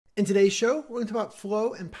In today's show, we're going to talk about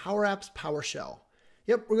Flow and Power Apps PowerShell.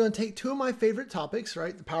 Yep, we're going to take two of my favorite topics,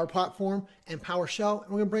 right? The Power Platform and PowerShell,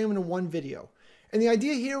 and we're going to bring them into one video. And the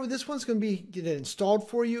idea here with this one's going to be get it installed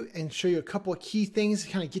for you and show you a couple of key things to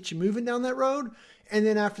kind of get you moving down that road. And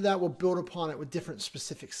then after that, we'll build upon it with different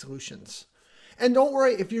specific solutions. And don't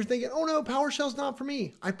worry if you're thinking, oh no, PowerShell's not for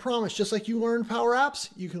me. I promise, just like you learn Power Apps,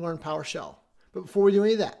 you can learn PowerShell. But before we do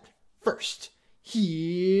any of that, first,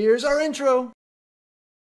 here's our intro.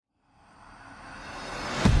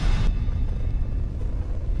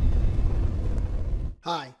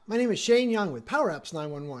 Hi, my name is Shane Young with Power Apps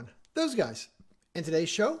 911. Those guys. In today's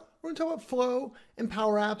show, we're going to talk about Flow and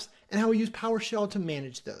Power Apps and how we use PowerShell to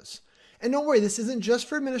manage those. And don't worry, this isn't just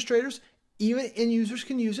for administrators. Even end users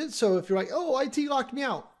can use it. So if you're like, oh, IT locked me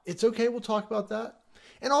out, it's okay. We'll talk about that.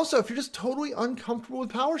 And also, if you're just totally uncomfortable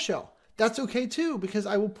with PowerShell, that's okay too, because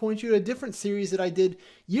I will point you to a different series that I did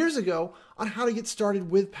years ago on how to get started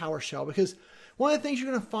with PowerShell. Because one of the things you're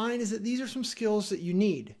going to find is that these are some skills that you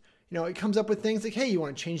need. You know, it comes up with things like, hey, you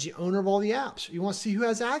want to change the owner of all the apps. You want to see who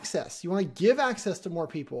has access. You want to give access to more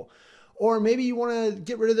people. Or maybe you want to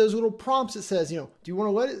get rid of those little prompts that says, you know, do you want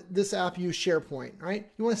to let this app use SharePoint, right?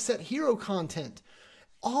 You want to set hero content.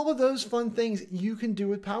 All of those fun things you can do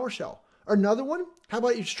with PowerShell. Or another one, how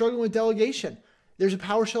about you're struggling with delegation? There's a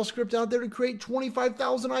PowerShell script out there to create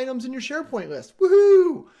 25,000 items in your SharePoint list.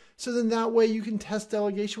 Woohoo! So then that way you can test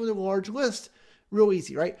delegation with a large list. Real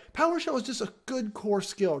easy, right? PowerShell is just a good core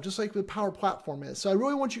skill, just like the Power Platform is. So I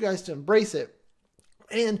really want you guys to embrace it.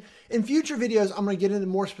 And in future videos, I'm going to get into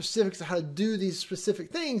more specifics of how to do these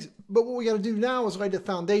specific things. But what we got to do now is lay the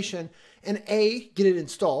foundation and A, get it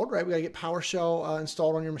installed, right? We got to get PowerShell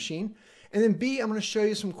installed on your machine. And then B, I'm going to show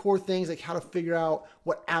you some core things like how to figure out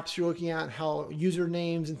what apps you're looking at, how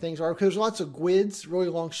usernames and things are. Because there's lots of GUIDs, really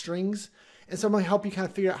long strings. And so I'm going to help you kind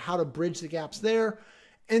of figure out how to bridge the gaps there.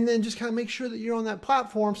 And then just kind of make sure that you're on that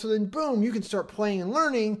platform. So then boom, you can start playing and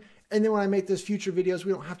learning. And then when I make those future videos,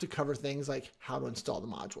 we don't have to cover things like how to install the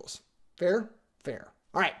modules. Fair? Fair.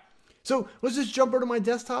 All right. So let's just jump over to my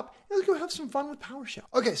desktop and let's go have some fun with PowerShell.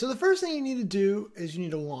 Okay, so the first thing you need to do is you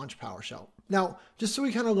need to launch PowerShell. Now, just so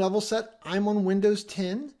we kind of level set, I'm on Windows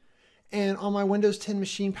 10. And on my Windows 10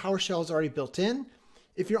 machine, PowerShell is already built in.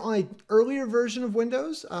 If you're on an earlier version of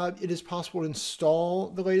Windows, it is possible to install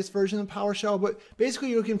the latest version of PowerShell, but basically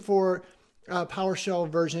you're looking for PowerShell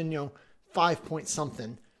version, 5 point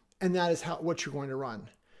something, and that is what you're going to run.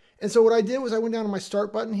 And so what I did was I went down to my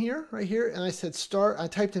start button here, right here, and I said start. I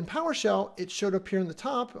typed in PowerShell. It showed up here in the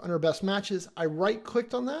top under best matches. I right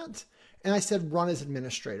clicked on that and I said run as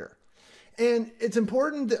administrator. And it's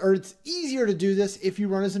important, or it's easier to do this if you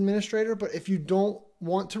run as administrator, but if you don't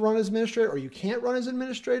want to run as administrator or you can't run as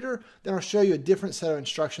administrator, then I'll show you a different set of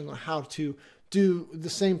instructions on how to do the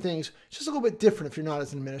same things. It's just a little bit different if you're not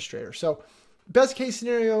as an administrator. So best case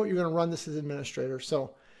scenario, you're going to run this as administrator.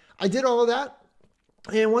 So I did all of that.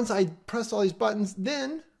 And once I pressed all these buttons,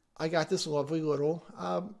 then I got this lovely little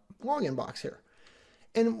login box here.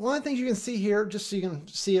 And one of the things you can see here, just so you can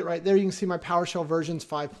see it right there, you can see my PowerShell versions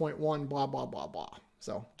 5.1, blah, blah, blah, blah.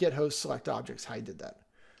 So get host, select objects, how you did that.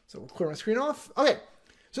 So we'll clear my screen off. Okay,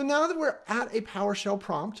 so now that we're at a PowerShell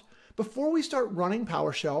prompt, before we start running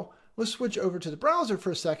PowerShell, let's switch over to the browser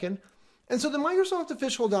for a second. And so the Microsoft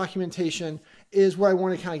official documentation is where I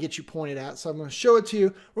want to kind of get you pointed at. So I'm going to show it to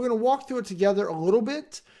you. We're going to walk through it together a little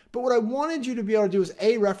bit. But what I wanted you to be able to do is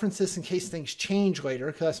A, reference this in case things change later,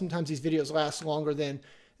 because sometimes these videos last longer than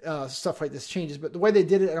stuff like this changes. But the way they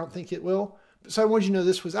did it, I don't think it will. So I wanted you to know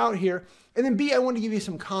this was out here. And then B, I wanted to give you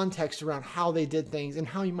some context around how they did things and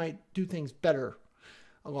how you might do things better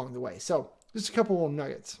along the way. So just a couple little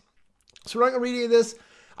nuggets. So we're not going to read any of this.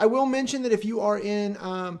 I will mention that if you are in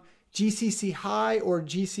GCC High or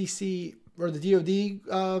GCC or the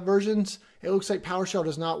DoD versions, it looks like PowerShell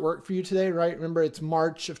does not work for you today, right? Remember, it's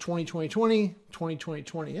March of 2020.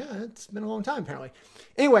 Yeah, it's been a long time apparently.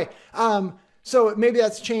 Anyway, so maybe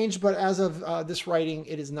that's changed, but as of this writing,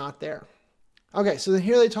 it is not there. Okay, so then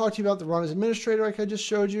here they talk to you about the run as administrator like I just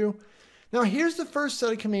showed you. Now here's the first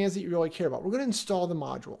set of commands that you really care about. We're going to install the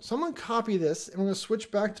module. So I'm going to copy this and I'm going to switch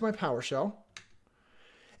back to my PowerShell.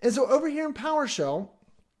 And so over here in PowerShell,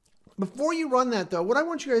 before you run that though, what I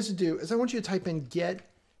want you guys to do is I want you to type in get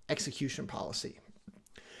execution policy.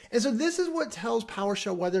 And so this is what tells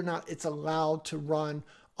PowerShell whether or not it's allowed to run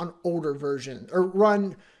on older version or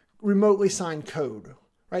run remotely signed code,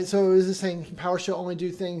 right? So is this saying can PowerShell only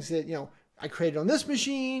do things that, I created on this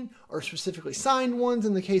machine or specifically signed ones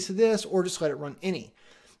in the case of this, or just let it run any.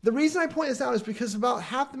 The reason I point this out is because about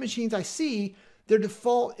half the machines I see, their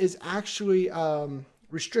default is actually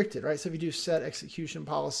restricted, right? So if you do set execution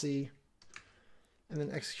policy, and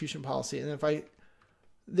then execution policy. And if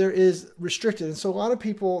there is restricted. And so a lot of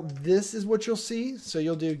people, this is what you'll see. So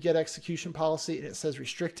you'll do get execution policy and it says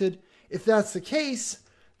restricted. If that's the case,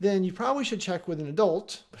 then you probably should check with an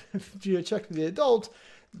adult. If you check with the adult,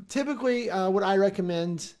 typically what I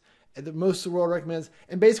recommend, and that most of the world recommends,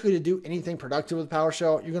 and basically to do anything productive with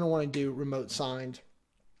PowerShell, you're going to want to do remote signed.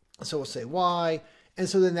 So we'll say why, and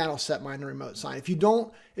so then that'll set mine to remote sign. If you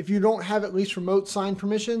don't have at least remote sign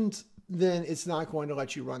permissions, then it's not going to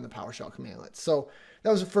let you run the PowerShell commandlets. So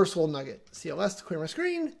that was the first little nugget. CLS to clear my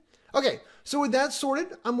screen. Okay, so with that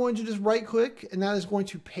sorted, I'm going to just right click, and that is going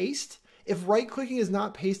to paste. If right clicking is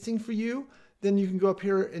not pasting for you, then you can go up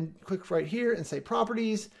here and click right here and say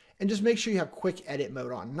properties, and just make sure you have quick edit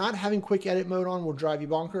mode on. Not having quick edit mode on will drive you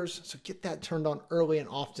bonkers, so get that turned on early and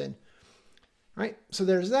often. Right, so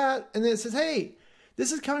there's that, and then it says, hey,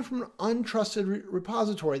 this is coming from an untrusted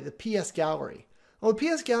repository, the PS Gallery. Well, the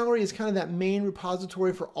PS Gallery is kind of that main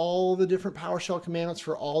repository for all the different PowerShell commandlets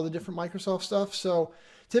for all the different Microsoft stuff. So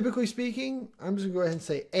typically speaking, I'm just gonna go ahead and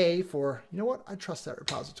say A for, you know what, I trust that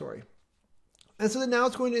repository. And so then now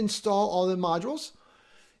it's going to install all the modules,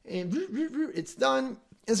 and it's done.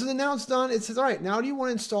 And so then now it's done, it says, all right, now do you want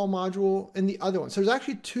to install module in the other one? So there's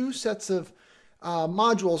actually two sets of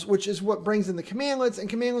modules, which is what brings in the commandlets, and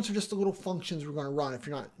commandlets are just the little functions we're going to run if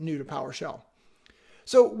you're not new to PowerShell.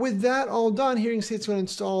 So with that all done, here you can see it's going to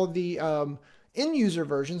install the end user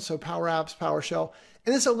version, so PowerApps.PowerShell,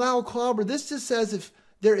 and this allow clobber. This just says if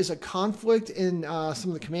there is a conflict in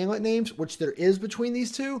some of the commandlet names, which there is between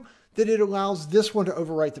these two, that it allows this one to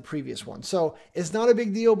overwrite the previous one. So it's not a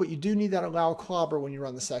big deal, but you do need that allow clobber when you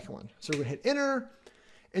run the second one. So we're going to hit enter.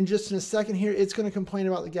 And just in a second here, it's going to complain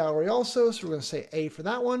about the gallery also. So we're going to say A for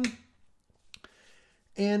that one.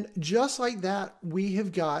 And just like that, we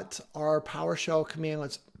have got our PowerShell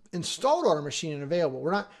commandlets installed on our machine and available.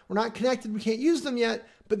 We're not connected. We can't use them yet,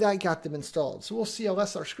 but that got them installed. So we'll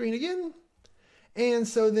CLS our screen again. And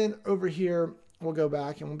so then over here, we'll go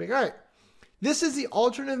back and we'll be, all right, this is the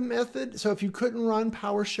alternative method. So if you couldn't run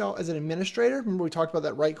PowerShell as an administrator, remember we talked about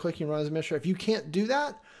that right clicking run as administrator. If you can't do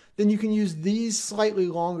that, then you can use these slightly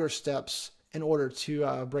longer steps in order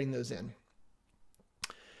to bring those in.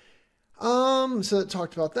 So it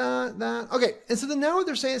talked about that. Okay, and so then now what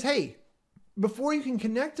they're saying is, hey, before you can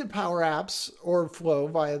connect to Power Apps or Flow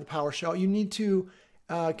via the PowerShell, you need to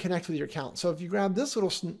connect with your account. So if you grab this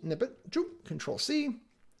little snippet, Control C,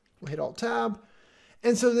 we'll hit Alt Tab.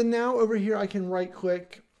 And so then now over here, I can right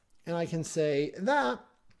click and I can say that.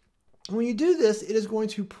 When you do this, it is going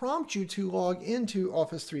to prompt you to log into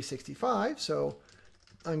Office 365. So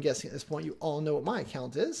I'm guessing at this point, you all know what my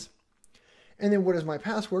account is. And then what is my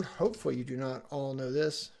password? Hopefully you do not all know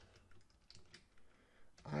this.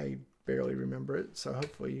 I barely remember it, so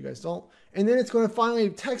hopefully you guys don't. And then it's going to finally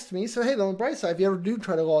text me. So hey, on the bright side, if you ever do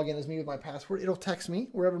try to log in as me with my password, it'll text me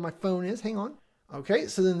wherever my phone is. Hang on. Okay,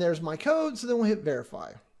 so then there's my code. So then we'll hit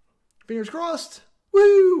verify. Fingers crossed.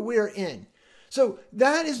 Woo, we are in. So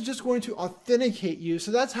that is just going to authenticate you.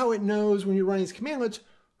 So that's how it knows when you're running these commandlets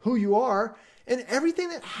who you are. And everything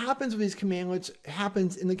that happens with these commandlets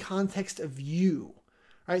happens in the context of you.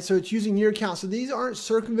 Right? So it's using your account. So these aren't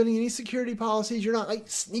circumventing any security policies. You're not like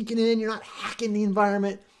sneaking in. You're not hacking the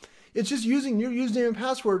environment. It's just using your username and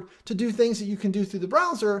password to do things that you can do through the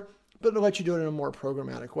browser, but to let you do it in a more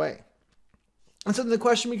programmatic way. And so the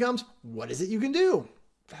question becomes, what is it you can do?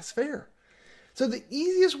 That's fair. So the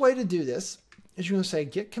easiest way to do this is you're going to say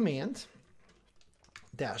get command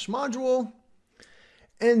dash module,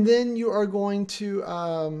 and then you are going to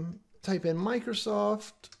type in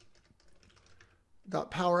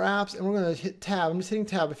Microsoft.PowerApps, and we're going to hit tab. I'm just hitting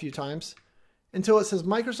tab a few times until it says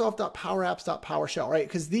Microsoft.PowerApps.PowerShell, right?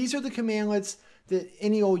 Because these are the commandlets that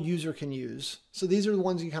any old user can use. So these are the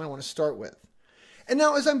ones you kind of want to start with. And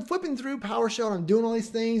now as I'm flipping through PowerShell and I'm doing all these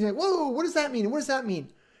things, like, whoa, what does that mean? What does that mean?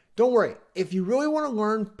 Don't worry. If you really want to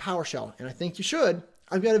learn PowerShell, and I think you should,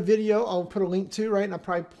 I've got a video I'll put a link to, right? And I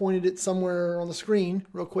probably pointed it somewhere on the screen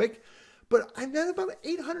real quick. But I've got about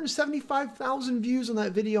 875,000 views on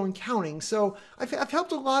that video and counting. So I've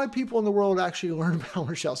helped a lot of people in the world actually learn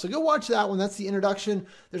PowerShell. So go watch that one. That's the introduction.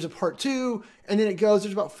 There's a part 2, and then it goes.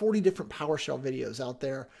 There's about 40 different PowerShell videos out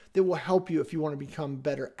there that will help you if you want to become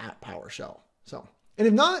better at PowerShell. So, and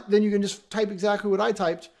if not, then you can just type exactly what I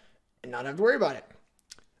typed and not have to worry about it.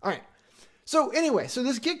 All right. So anyway, so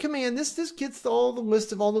this get command, this gets all the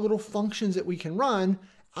list of all the little functions that we can run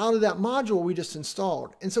out of that module we just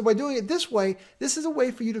installed. And so by doing it this way, this is a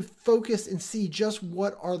way for you to focus and see just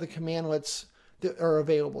what are the commandlets that are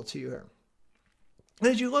available to you here. And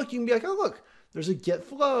as you look, you can be like, oh, look, there's a get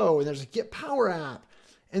flow and there's a get power app.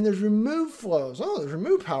 And there's remove flows. Oh, there's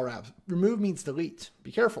remove power apps. Remove means delete.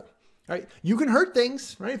 Be careful. Right? You can hurt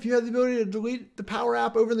things, right? If you have the ability to delete the Power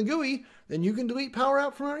App over in the GUI, then you can delete Power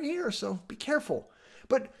App from right here. So be careful.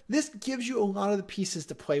 But this gives you a lot of the pieces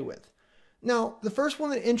to play with. Now, the first one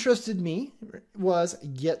that interested me was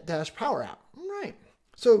get-powerapp. Right.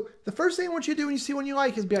 So the first thing I want you to do when you see one you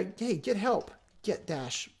like is be like, hey, get help,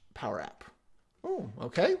 get-powerapp. Oh,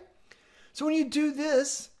 okay. So when you do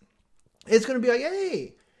this, it's going to be like,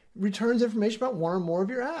 hey, returns information about one or more of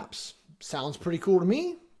your apps. Sounds pretty cool to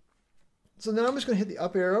me. So then I'm just going to hit the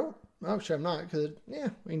up arrow. Actually, I'm not, because, yeah,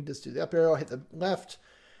 we can just do the up arrow, hit the left,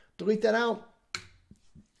 delete that out,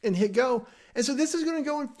 and hit go. And so this is going to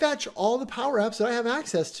go and fetch all the Power Apps that I have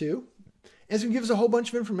access to. And it's going to give us a whole bunch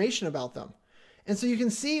of information about them. And so you can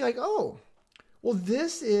see, like, oh, well,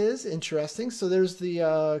 this is interesting. So there's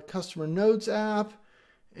the Customer Notes app,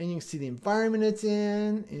 and you can see the environment it's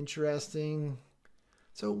in. Interesting.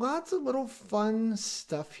 So lots of little fun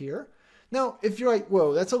stuff here. Now, if you're like,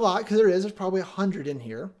 whoa, that's a lot, because there's probably 100 in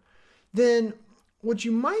here, then what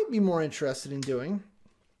you might be more interested in doing,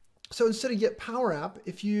 so instead of get Power App,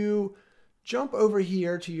 if you jump over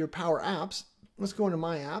here to your Power Apps, let's go into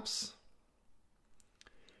My Apps,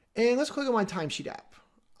 and let's click on my Timesheet app.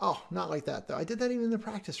 Oh, not like that, though. I did that even in the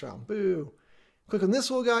practice round. Boo. Click on this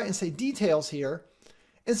little guy and say Details here.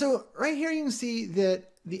 And so right here you can see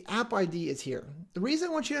that the app ID is here. The reason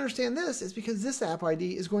I want you to understand this is because this app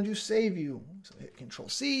ID is going to save you. So hit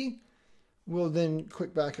Control-C. We'll then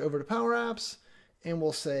click back over to Power Apps, and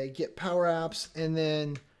we'll say Get Power Apps, and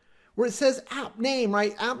then where it says app name,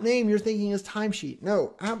 right? App name you're thinking is Timesheet.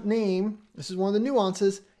 No, app name, this is one of the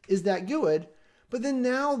nuances, is that GUID. But then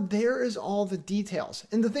now there is all the details.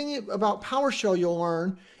 And the thing about PowerShell you'll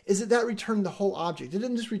learn is that returned the whole object. It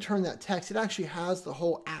didn't just return that text. It actually has the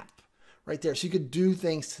whole app right there. So you could do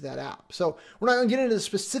things to that app. So we're not going to get into the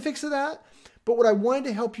specifics of that. But what I wanted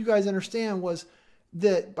to help you guys understand was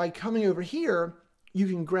that by coming over here, you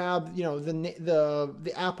can grab, you know,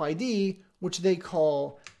 the app ID, which they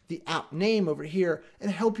call the app name over here,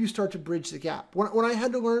 and help you start to bridge the gap. When I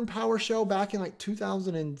had to learn PowerShell back in like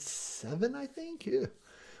 2007, I think, yeah,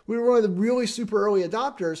 we were one of the really super early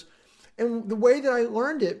adopters. And the way that I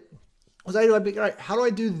learned it was I'd be, all right, how do I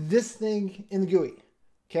do this thing in the GUI?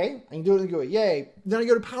 Okay, I can do it in the GUI. Yay. Then I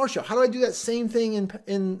go to PowerShell. How do I do that same thing in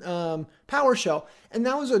PowerShell? And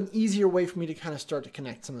that was an easier way for me to kind of start to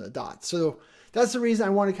connect some of the dots. So that's the reason I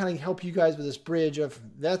want to kind of help you guys with this bridge of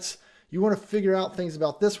you want to figure out things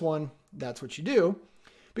about this one, that's what you do.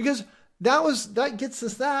 Because that gets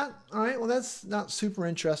us that. All right, well, that's not super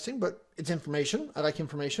interesting, but it's information. I like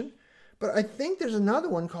information. But I think there's another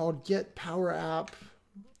one called get-powerapp.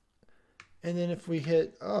 And then if we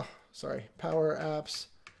hit, Power Apps.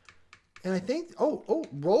 And I think,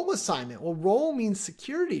 role assignment. Well, role means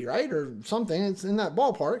security, right? Or something. It's in that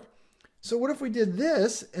ballpark. So what if we did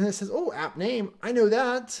this and it says, oh, app name. I know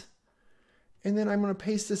that. And then I'm going to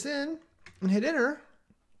paste this in and hit enter.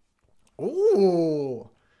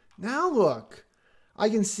 Oh, now look. I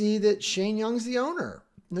can see that Shane Young's the owner.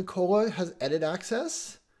 Nicola has edit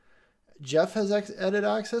access. Jeff has edit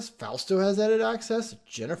access. Fausto has edit access.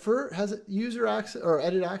 Jennifer has user access or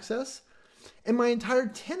edit access. And my entire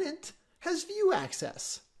tenant has view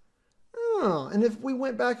access. Oh, and if we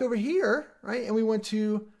went back over here, right, and we went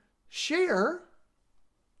to share,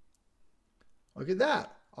 look at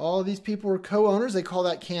that. All of these people were co-owners. They call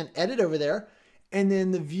that can edit over there. And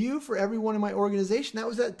then the view for everyone in my organization, that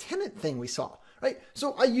was that tenant thing we saw, right?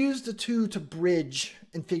 So I used the two to bridge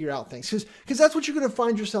and figure out things because that's what you're going to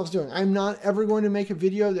find yourselves doing. I'm not ever going to make a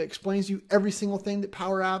video that explains to you every single thing that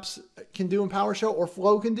Power Apps can do in PowerShell or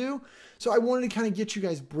Flow can do. So I wanted to kind of get you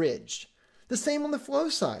guys bridged. The same on the Flow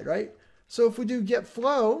side, right? So if we do get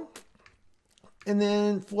Flow and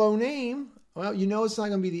then Flow name, well, you know it's not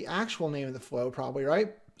going to be the actual name of the flow probably,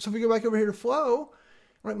 right? So if we go back over here to Flow,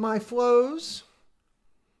 right, my flows,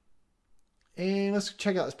 and let's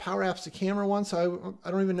check out this Power Apps to Camera one. So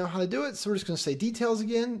I don't even know how to do it. So we're just going to say details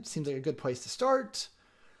again. Seems like a good place to start.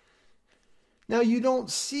 Now you don't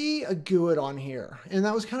see a GUID on here, and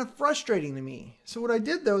that was kind of frustrating to me. So what I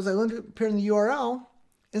did though is I went up here in the URL,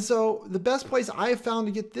 and so the best place I found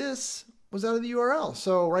to get this was out of the URL.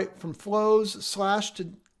 So right from flows /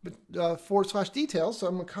 details. So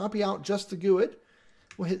I'm going to copy out just the GUID.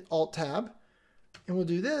 We'll hit Alt Tab, and we'll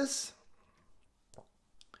do this.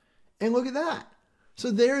 And look at that.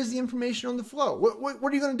 So there's the information on the flow. What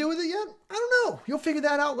are you going to do with it yet? I don't know. You'll figure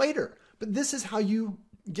that out later. But this is how you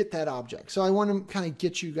get that object. So I want to kind of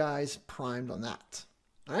get you guys primed on that.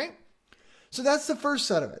 All right. So that's the first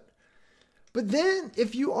set of it. But then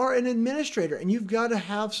if you are an administrator and you've got to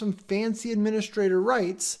have some fancy administrator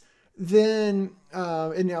rights, then,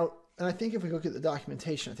 and I think if we look at the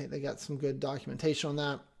documentation, I think they got some good documentation on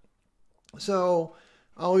that. So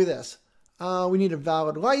look at this. We need a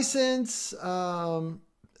valid license.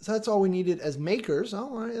 So that's all we needed as makers.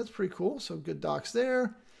 All right, that's pretty cool. So good docs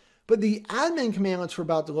there. But the admin commandlets we're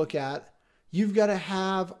about to look at, you've got to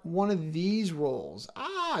have one of these roles.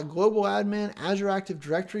 Global admin, Azure Active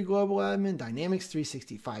Directory global admin, Dynamics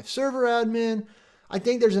 365 server admin. I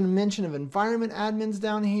think there's a mention of environment admins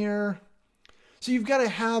down here. So you've got to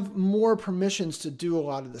have more permissions to do a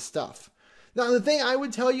lot of the stuff. Now, the thing I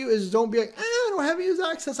would tell you is don't be like, I don't have user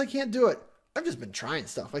access, I can't do it. I've just been trying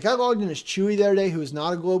stuff. Like I logged in as Chewy the other day, who is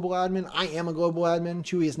not a global admin. I am a global admin.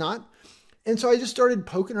 Chewy is not. And so I just started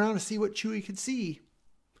poking around to see what Chewy could see.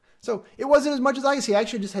 So it wasn't as much as I could see. I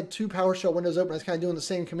actually just had 2 PowerShell windows open. I was kind of doing the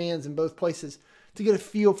same commands in both places to get a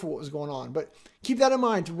feel for what was going on. But keep that in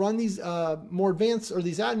mind. To run these more advanced or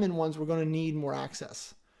these admin ones, we're going to need more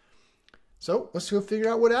access. So let's go figure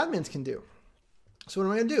out what admins can do. So what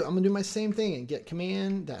am I going to do? I'm going to do my same thing and get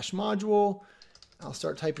command -module. I'll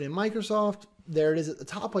start typing in Microsoft. There it is at the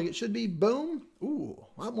top like it should be. Boom. Ooh,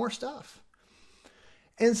 a lot more stuff.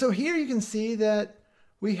 And so here you can see that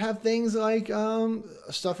we have things like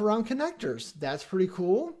stuff around connectors. That's pretty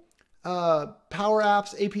cool. Power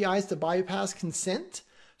Apps APIs to bypass consent.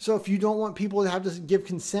 So if you don't want people to have to give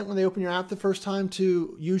consent when they open your app the first time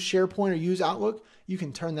to use SharePoint or use Outlook, you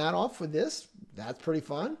can turn that off with this. That's pretty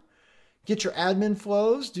fun. Get your admin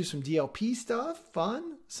flows, do some DLP stuff,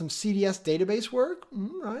 fun. Some CDS database work,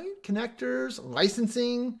 right? Connectors,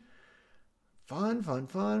 licensing, fun, fun,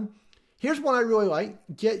 fun. Here's one I really like,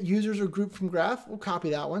 get users or group from graph. We'll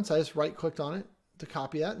copy that one. So I just right clicked on it to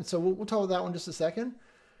copy that. And so we'll talk about that one in just a second.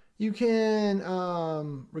 You can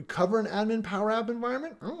recover an admin Power App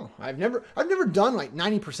environment. Oh, I've never done like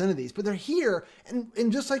 90% of these, but they're here.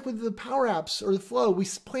 And just like with the Power Apps or the flow, we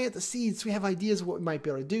plant the seeds so we have ideas of what we might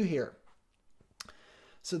be able to do here.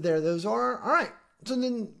 So there those are. All right. So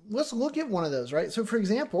then let's look at one of those, right? So for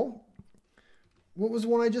example, what was the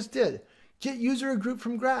one I just did? Get user or group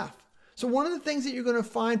from graph. So one of the things that you're going to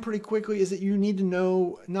find pretty quickly is that you need to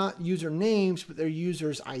know not user names, but their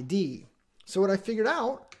user's ID. So what I figured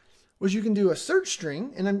out was you can do a search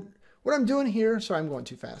string. And what I'm doing here, sorry, I'm going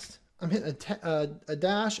too fast. I'm hitting a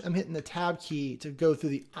dash. I'm hitting the tab key to go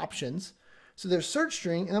through the options. So there's search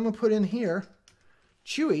string, and I'm going to put in here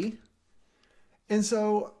Chewy. And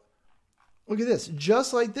so look at this,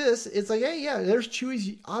 just like this, it's like, hey, yeah, there's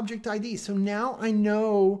Chewy's object ID. So now I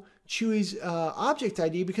know Chewy's object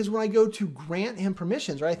ID because when I go to grant him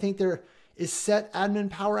permissions, right, I think there is set admin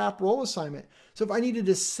Power App role assignment. So if I needed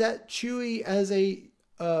to set Chewy as a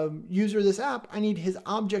user of this app, I need his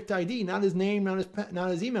object ID, not his name, not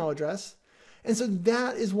his email address. And so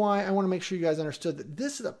that is why I want to make sure you guys understood that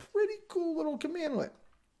this is a pretty cool little commandlet.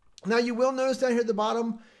 Now you will notice down here at the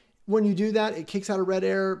bottom, when you do that, it kicks out a red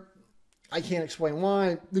error. I can't explain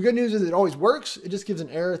why. The good news is it always works. It just gives an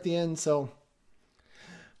error at the end. So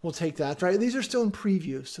we'll take that, right? These are still in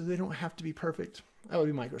preview, so they don't have to be perfect. That would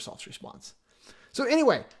be Microsoft's response. So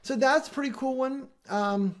anyway, so that's a pretty cool one.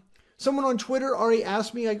 Someone on Twitter already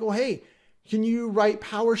asked me, I go, hey, can you write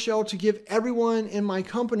PowerShell to give everyone in my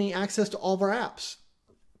company access to all of our apps?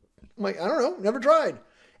 I'm like, I don't know, never tried.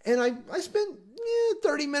 And I spent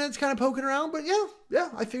 30 minutes kind of poking around, but yeah,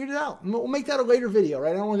 I figured it out. We'll make that a later video,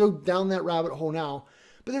 right? I don't want to go down that rabbit hole now,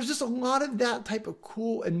 but there's just a lot of that type of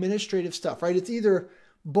cool administrative stuff, right? It's either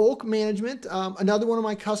bulk management. Another one of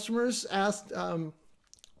my customers asked,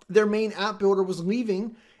 their main app builder was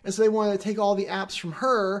leaving, and so they wanted to take all the apps from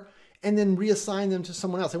her and then reassign them to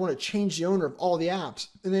someone else. They want to change the owner of all the apps,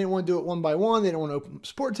 and they didn't want to do it one by one. They didn't want to open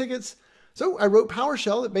support tickets. So I wrote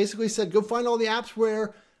PowerShell that basically said, go find all the apps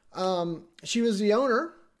where she was the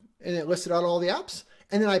owner, and it listed out all the apps.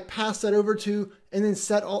 And then I passed that over to, and then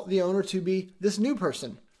set the owner to be this new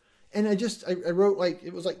person. And I wrote like,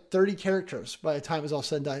 it was like 30 characters by the time it was all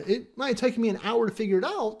said and done. It might have taken me an hour to figure it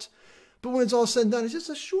out, but when it's all said and done, it's just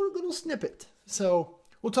a short little snippet. So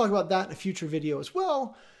we'll talk about that in a future video as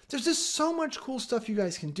well. There's just so much cool stuff you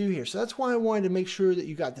guys can do here. So that's why I wanted to make sure that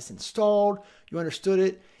you got this installed, you understood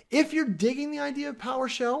it. If you're digging the idea of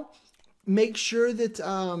PowerShell, make sure that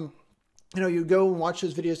you go and watch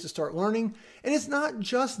those videos to start learning. And it's not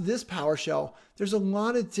just this PowerShell. There's a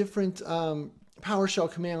lot of different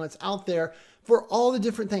PowerShell commandlets out there for all the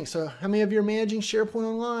different things. So how many of you are managing SharePoint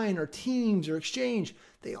Online or Teams or Exchange?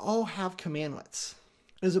 They all have commandlets.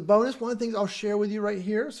 As a bonus, one of the things I'll share with you right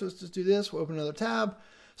here. So let's just do this. We'll open another tab.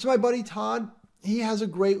 So my buddy Todd, he has a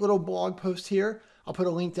great little blog post here. I'll put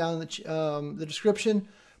a link down in the description.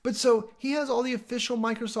 But so he has all the official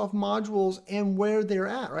Microsoft modules and where they're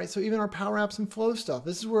at, right? So even our Power Apps and Flow stuff,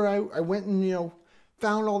 this is where I went and,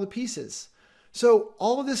 found all the pieces. So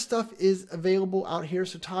all of this stuff is available out here.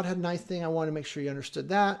 So Todd had a nice thing. I wanted to make sure you understood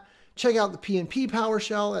that. Check out the PnP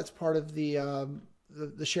PowerShell. That's part of the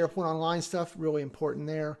SharePoint Online stuff. Really important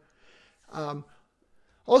there.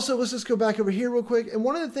 Also, let's just go back over here real quick. And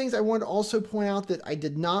one of the things I wanted to also point out that I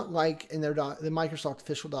did not like in the Microsoft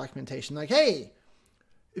official documentation, like, hey,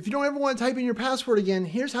 if you don't ever want to type in your password again,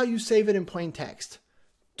 here's how you save it in plain text.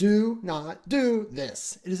 Do not do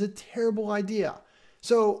this. It is a terrible idea.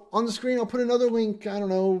 So on the screen, I'll put another link, I don't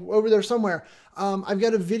know, over there somewhere. I've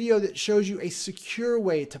got a video that shows you a secure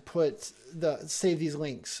way to save these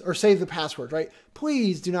links or save the password, right?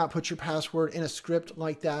 Please do not put your password in a script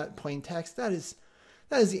like that, plain text. That is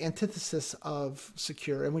the antithesis of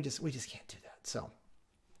secure, and we just can't do that. So,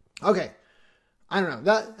 okay. I don't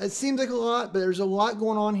know, it seems like a lot, but there's a lot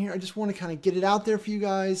going on here. I just want to kind of get it out there for you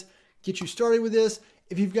guys, get you started with this.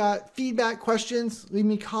 If you've got feedback, questions, leave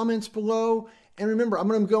me comments below. And remember, I'm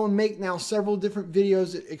going to go and make now several different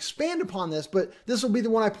videos that expand upon this, but this will be the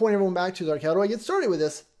one I point everyone back to. Like, how do I get started with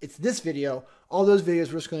this? It's this video. All those videos,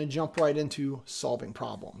 we're just going to jump right into solving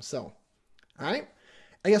problems. So, all right.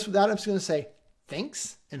 I guess with that, I'm just going to say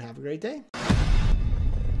thanks and have a great day.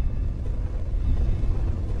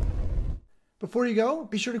 Before you go,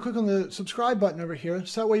 be sure to click on the subscribe button over here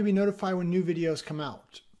so that way you'll be notified when new videos come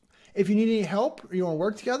out. If you need any help or you want to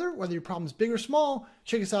work together, whether your problem's big or small,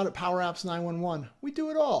 check us out at PowerApps 911. We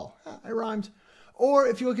do it all. I rhymed. Or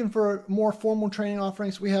if you're looking for more formal training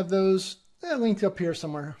offerings, we have those linked up here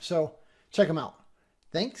somewhere. So check them out.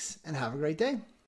 Thanks and have a great day.